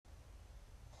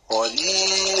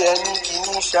Orieni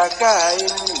kini shakaini,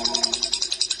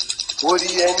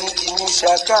 orieni kini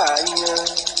shakanya,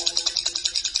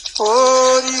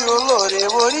 ori olore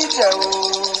ori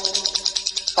jao,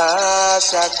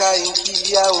 ashaka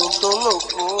inki ya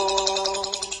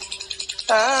untoloko,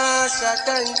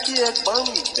 ashaka inki egbon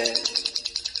ife,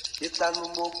 itanu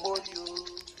moborio.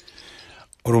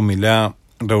 Orunmila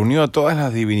reunió a todas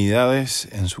las divinidades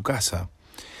en su casa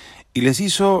y les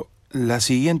hizo la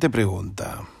siguiente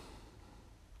pregunta.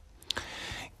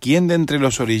 ¿Quién de entre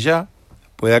los Oriyá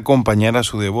puede acompañar a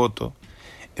su devoto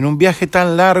en un viaje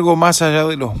tan largo más allá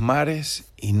de los mares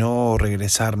y no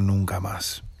regresar nunca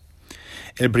más?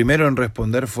 El primero en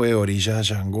responder fue Oriyá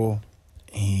Yangó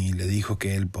y le dijo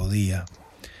que él podía.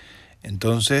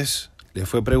 Entonces le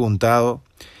fue preguntado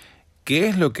qué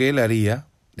es lo que él haría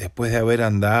después de haber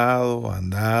andado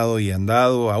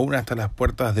aún hasta las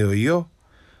puertas de Oyó,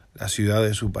 la ciudad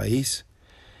de su país,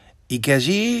 y que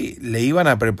allí le iban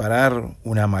a preparar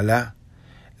una malá,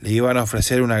 le iban a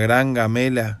ofrecer una gran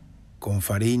gamela con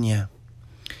fariña,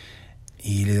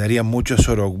 y le darían muchos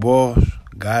orogbós,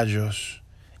 gallos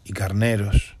y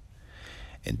carneros.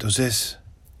 Entonces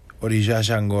Oriyá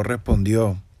Yangó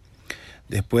respondió: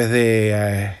 después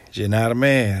de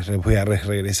llenarme, voy a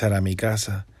regresar a mi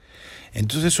casa.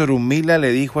 Entonces Orunmila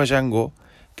le dijo a Yangó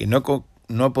que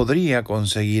no podría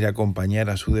conseguir acompañar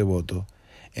a su devoto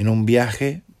en un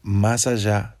viaje más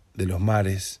allá de los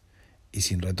mares y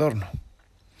sin retorno.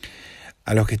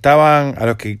 A los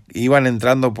que iban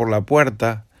entrando por la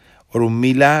puerta,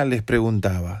 Orunmila les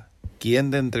preguntaba: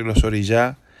 ¿quién de entre los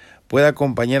Oriyá puede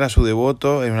acompañar a su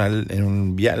devoto en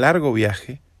un largo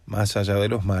viaje más allá de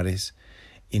los mares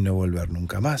y no volver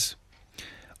nunca más?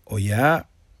 Oyá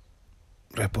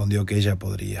respondió que ella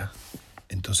podría.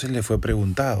 Entonces le fue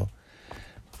preguntado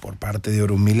por parte de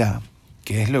Orunmila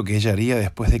qué es lo que ella haría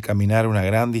después de caminar una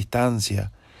gran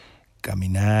distancia,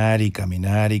 caminar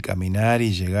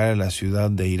y llegar a la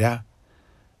ciudad de Irá,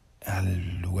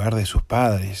 al lugar de sus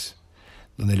padres,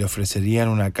 donde le ofrecerían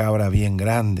una cabra bien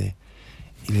grande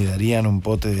y le darían un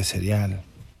pote de cereal.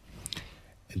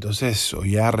 Entonces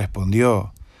Oyá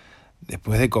respondió: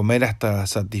 después de comer hasta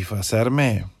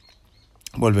satisfacerme,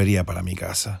 volvería para mi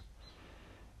casa.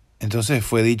 Entonces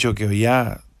fue dicho que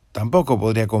Oyá tampoco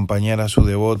podría acompañar a su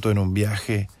devoto en un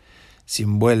viaje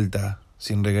sin vuelta,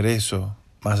 sin regreso,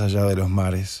 más allá de los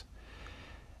mares.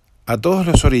 A todos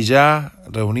los Oriyá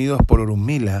reunidos por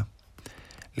Orunmila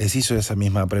les hizo esa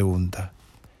misma pregunta: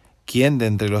 ¿quién de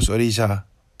entre los Oriyá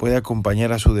puede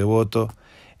acompañar a su devoto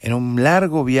en un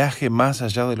largo viaje más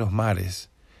allá de los mares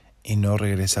y no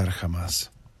regresar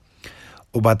jamás?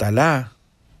 Obatalá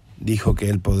dijo que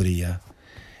él podría.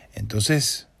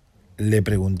 Entonces le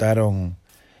preguntaron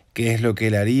qué es lo que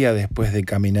él haría después de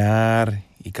caminar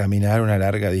una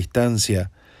larga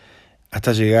distancia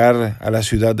hasta llegar a la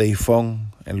ciudad de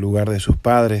Ifón, el lugar de sus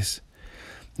padres,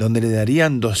 donde le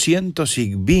darían 200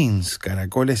 igbins,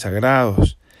 caracoles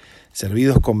sagrados,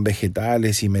 servidos con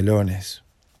vegetales y melones.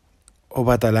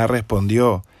 Obatalá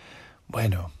respondió: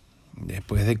 bueno,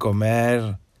 después de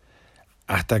comer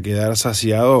hasta quedar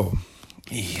saciado,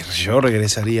 y yo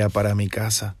regresaría para mi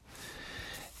casa.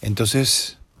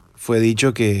 Entonces fue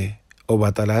dicho que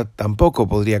Obatalá tampoco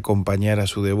podría acompañar a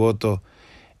su devoto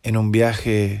en un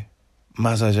viaje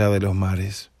más allá de los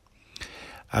mares.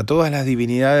 A todas las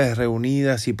divinidades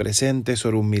reunidas y presentes,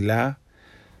 Orunmila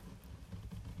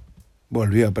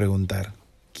volvió a preguntar: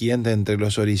 ¿quién de entre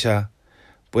los Oriyá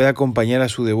puede acompañar a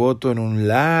su devoto en un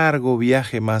largo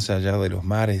viaje más allá de los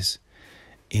mares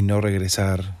y no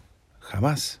regresar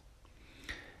jamás?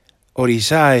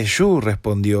 Oriyá Eshu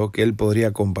respondió que él podría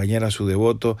acompañar a su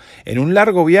devoto en un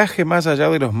largo viaje más allá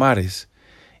de los mares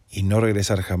y no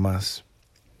regresar jamás.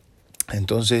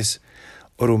 Entonces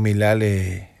Orunmila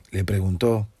le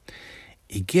preguntó: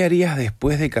 ¿y qué harías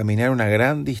después de caminar una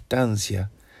gran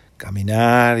distancia,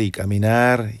 caminar y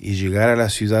llegar a la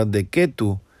ciudad de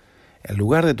Ketu, el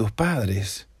lugar de tus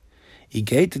padres, y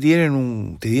que ahí te dieran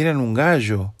un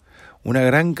gallo, una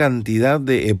gran cantidad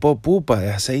de epó pupa,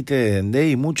 de aceite de dendé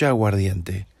y mucha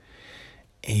aguardiente?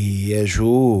 Y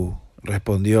Eshu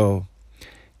respondió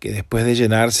que después de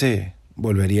llenarse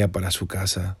volvería para su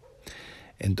casa.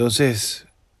 Entonces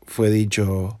fue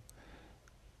dicho: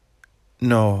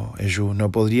 no, Eshu,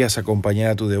 no podrías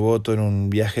acompañar a tu devoto en un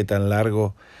viaje tan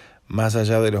largo más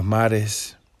allá de los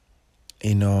mares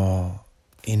y no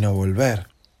volver.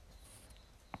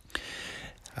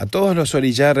 A todos los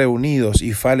Oriyá reunidos,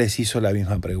 Ifá les hizo la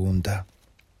misma pregunta: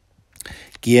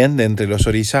 ¿quién de entre los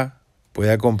Oriyá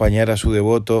puede acompañar a su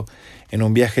devoto en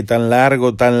un viaje tan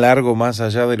largo más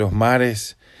allá de los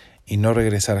mares y no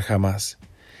regresar jamás?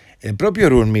 El propio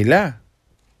Orunmila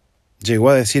Llegó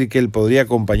a decir que él podría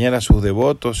acompañar a sus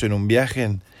devotos en un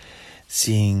viaje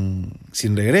sin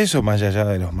regreso más allá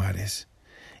de los mares.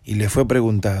 Y le fue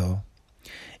preguntado: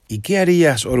 ¿y qué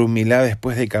harías, Orunmila,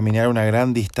 después de caminar una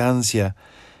gran distancia,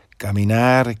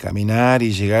 caminar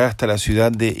y llegar hasta la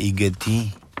ciudad de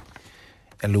Igeti,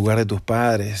 el lugar de tus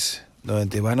padres, donde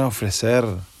te van a ofrecer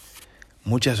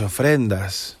muchas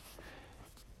ofrendas,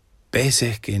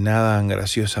 peces que nadan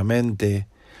graciosamente,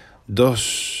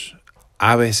 2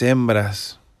 aves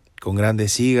hembras con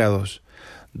grandes hígados,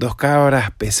 2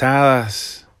 cabras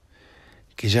pesadas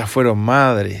que ya fueron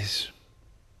madres?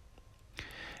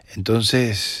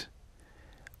 Entonces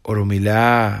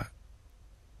Orunmila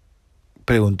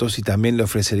preguntó si también le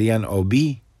ofrecerían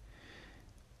oví,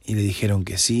 y le dijeron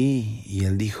que sí, y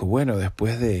él dijo: bueno,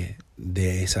 después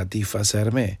de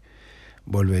satisfacerme,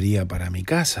 volvería para mi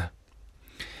casa.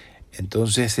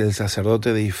 Entonces el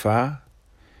sacerdote de Ifá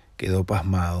quedó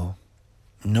pasmado.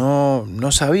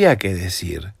 No sabía qué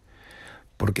decir,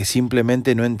 porque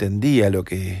simplemente no entendía lo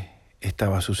que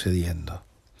estaba sucediendo.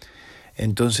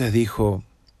 Entonces dijo: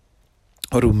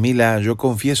 Orunmila, yo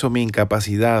confieso mi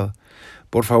incapacidad.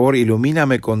 Por favor,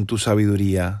 ilumíname con tu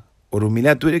sabiduría.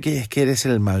 Orunmila, tú eres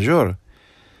el mayor,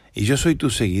 y yo soy tu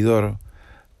seguidor.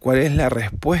 ¿Cuál es la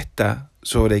respuesta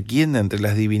sobre quién entre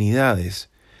las divinidades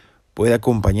puede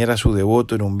acompañar a su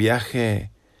devoto en un viaje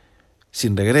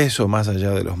sin regreso más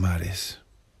allá de los mares?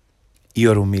 Y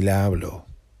Orunmila habló.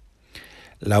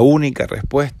 La única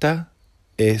respuesta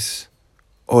es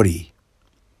Ori.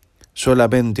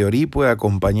 Solamente Ori puede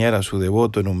acompañar a su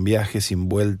devoto en un viaje sin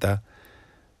vuelta,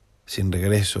 sin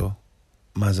regreso,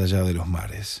 más allá de los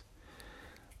mares.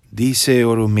 Dice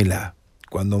Orunmila: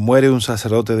 cuando muere un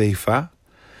sacerdote de Ifá,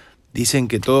 dicen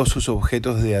que todos sus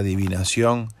objetos de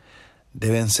adivinación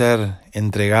deben ser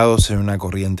entregados en una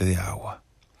corriente de agua.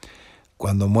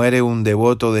 Cuando muere un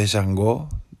devoto de Yangó,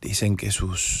 dicen que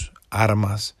sus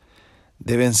armas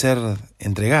deben ser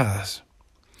entregadas.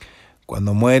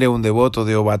 Cuando muere un devoto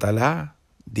de Obatalá,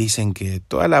 dicen que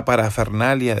toda la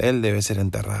parafernalia de él debe ser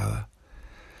enterrada.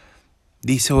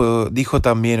 Dijo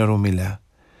también Orunmila: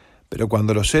 pero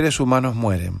cuando los seres humanos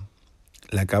mueren,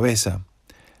 la cabeza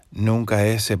nunca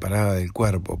es separada del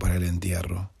cuerpo para el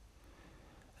entierro.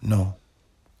 No,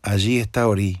 allí está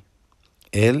Ori.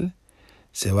 Él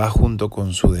se va junto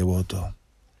con su devoto.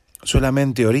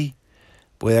 Solamente Ori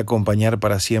puede acompañar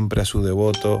para siempre a su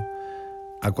devoto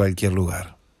a cualquier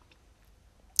lugar.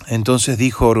 Entonces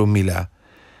dijo Orunmila: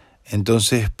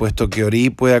 entonces, puesto que Ori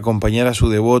puede acompañar a su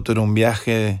devoto en un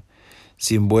viaje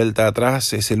sin vuelta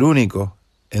atrás, es el único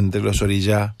entre los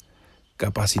oriyá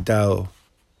capacitado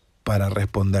para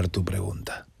responder tu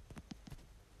pregunta.